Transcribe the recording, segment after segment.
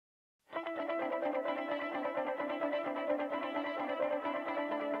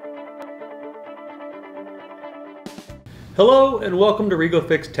Hello and welcome to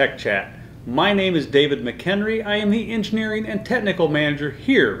REGO-FIX Tech Chat. My name is David McHenry. I am the Engineering and Technical Manager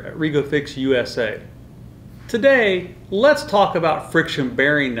here at REGO-FIX USA. Today, let's talk about friction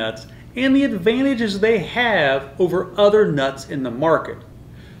bearing nuts and the advantages they have over other nuts in the market.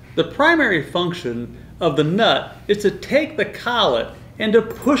 The primary function of the nut is to take the collet and to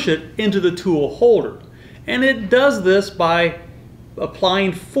push it into the tool holder. And it does this by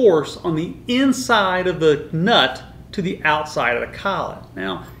applying force on the inside of the nut to the outside of the collet.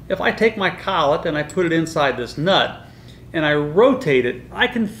 Now, if I take my collet and I put it inside this nut and I rotate it, I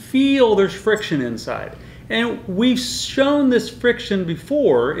can feel there's friction inside. And we've shown this friction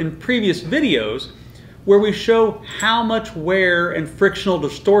before in previous videos where we show how much wear and frictional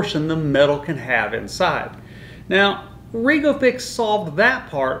distortion the metal can have inside. Now, REGO-FIX solved that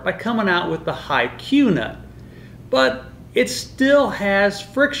part by coming out with the high Q nut, but it still has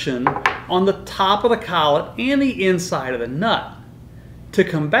friction on the top of the collet and the inside of the nut. To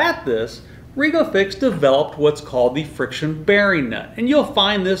combat this, REGO-FIX developed what's called the friction bearing nut, and you'll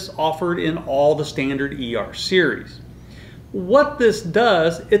find this offered in all the standard ER series. What this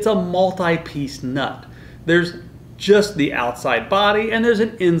does, it's a multi-piece nut. There's just the outside body and there's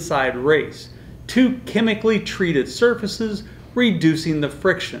an inside race. Two chemically treated surfaces reducing the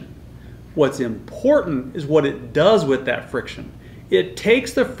friction. What's important is what it does with that friction. It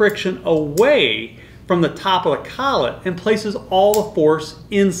takes the friction away from the top of the collet and places all the force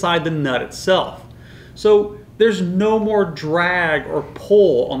inside the nut itself. So there's no more drag or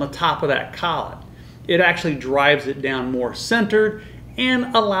pull on the top of that collet. It actually drives it down more centered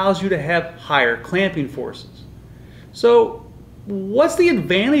and allows you to have higher clamping forces. So what's the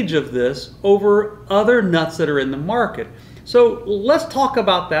advantage of this over other nuts that are in the market? So let's talk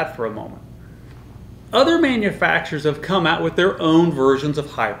about that for a moment. Other manufacturers have come out with their own versions of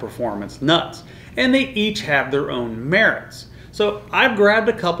high performance nuts, and they each have their own merits. So I've grabbed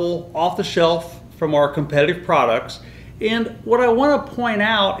a couple off the shelf from our competitive products, and what I want to point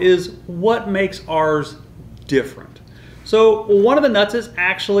out is what makes ours different. So one of the nuts is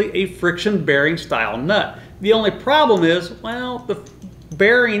actually a friction bearing style nut. The only problem is, well, the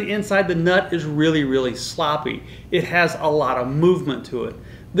bearing inside the nut is really sloppy. It has a lot of movement to it.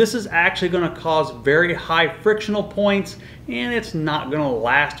 This is actually going to cause very high frictional points, and it's not going to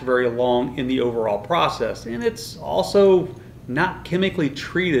last very long in the overall process. And it's also not chemically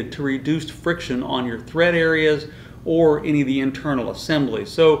treated to reduce friction on your thread areas or any of the internal assemblies.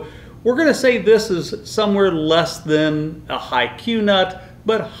 So we're going to say this is somewhere less than a high Q nut,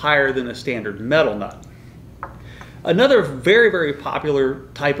 but higher than a standard metal nut. Another very popular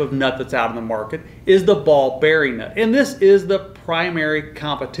type of nut that's out in the market is the ball bearing nut. And this is the primary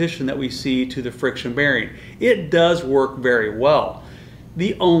competition that we see to the friction bearing. It does work very well.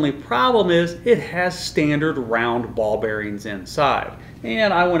 The only problem is it has standard round ball bearings inside.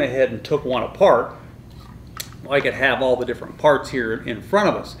 And I went ahead and took one apart. I could have all the different parts here in front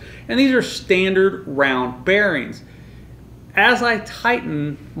of us. And these are standard round bearings. As I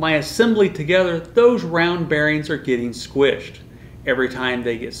tighten my assembly together, those round bearings are getting squished. Every time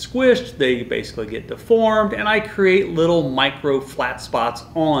they get squished, they basically get deformed, and I create little micro flat spots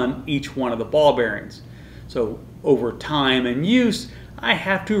on each one of the ball bearings. So over time and use, I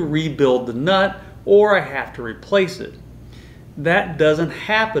have to rebuild the nut or I have to replace it. That doesn't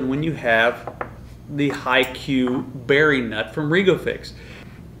happen when you have the high Q bearing nut from REGO-FIX.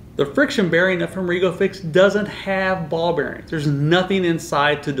 The friction bearing nut from REGO-FIX doesn't have ball bearings. There's nothing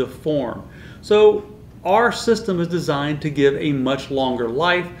inside to deform. So our system is designed to give a much longer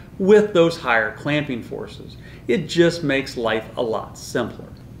life with those higher clamping forces. It just makes life a lot simpler.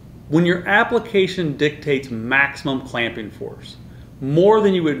 When your application dictates maximum clamping force, more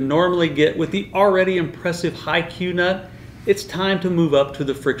than you would normally get with the already impressive high Q nut, it's time to move up to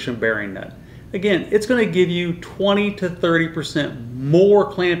the friction bearing nut. Again, it's going to give you 20 to 30%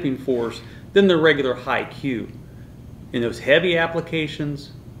 more clamping force than the regular high Q. In those heavy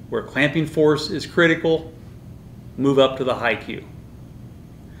applications where clamping force is critical, move up to the high Q.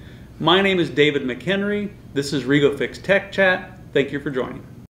 My name is David McHenry. This is REGO-FIX Tech Chat. Thank you for joining.